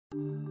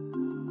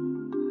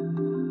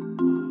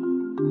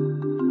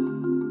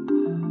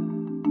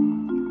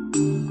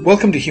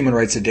Welcome to Human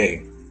Rights a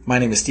Day. My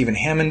name is Stephen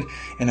Hammond,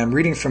 and I'm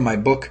reading from my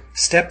book,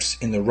 Steps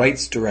in the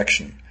Rights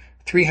Direction,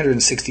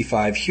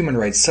 365 Human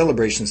Rights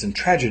Celebrations and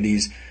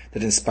Tragedies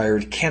that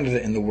Inspired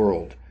Canada and the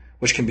World,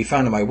 which can be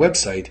found on my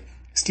website,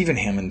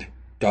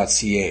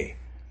 stephenhammond.ca.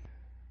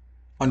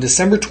 On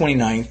December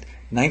 29,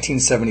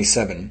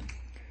 1977,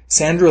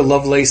 Sandra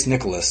Lovelace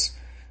Nicholas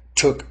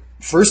took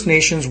First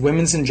Nations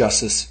Women's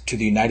Injustice to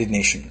the United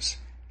Nations.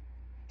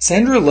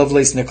 Sandra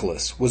Lovelace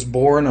Nicholas was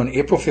born on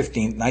April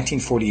 15,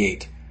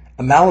 1948,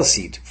 a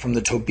Maliseet from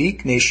the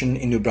Tobique Nation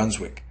in New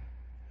Brunswick.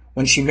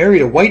 When she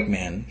married a white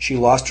man, she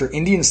lost her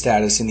Indian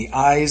status in the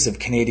eyes of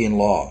Canadian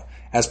law,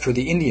 as per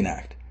the Indian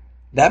Act.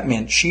 That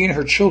meant she and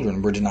her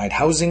children were denied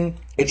housing,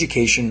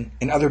 education,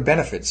 and other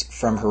benefits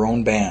from her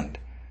own band.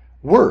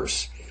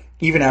 Worse,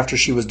 even after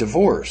she was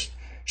divorced,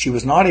 she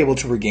was not able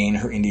to regain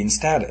her Indian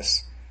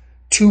status.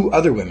 Two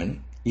other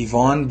women,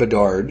 Yvonne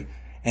Bedard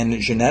and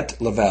Jeanette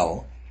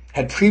Lavelle,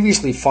 had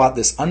previously fought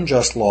this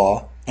unjust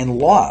law and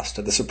lost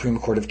at the Supreme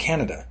Court of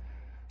Canada.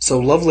 So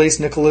Lovelace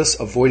Nicholas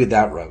avoided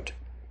that route.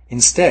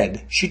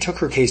 Instead, she took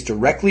her case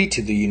directly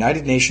to the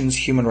United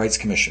Nations Human Rights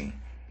Commission.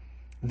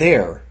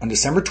 There, on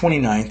December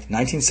 29,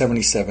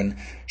 1977,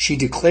 she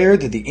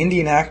declared that the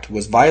Indian Act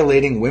was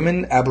violating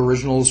women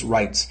Aboriginals'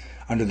 rights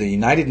under the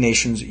United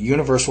Nations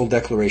Universal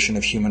Declaration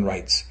of Human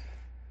Rights.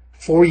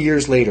 4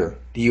 years later,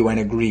 the UN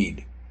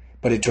agreed,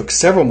 but it took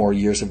several more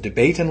years of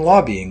debate and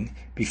lobbying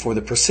before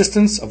the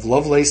persistence of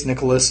Lovelace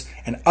Nicholas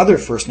and other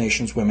First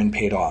Nations women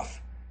paid off.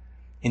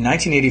 In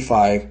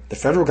 1985, the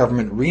federal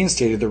government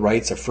reinstated the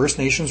rights of First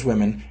Nations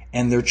women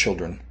and their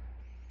children.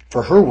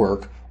 For her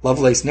work,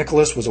 Lovelace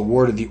Nicholas was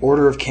awarded the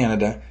Order of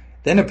Canada,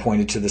 then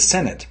appointed to the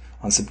Senate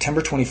on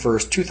September 21,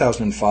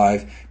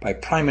 2005 by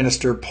Prime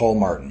Minister Paul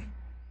Martin.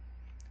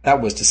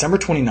 That was December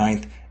 29,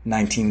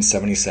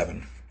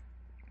 1977.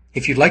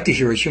 If you'd like to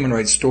hear a human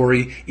rights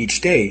story each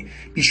day,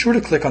 be sure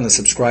to click on the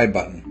subscribe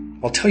button.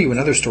 I'll tell you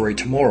another story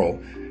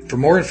tomorrow. For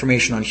more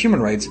information on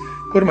human rights,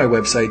 go to my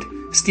website,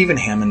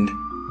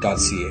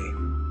 stephenhammond.ca.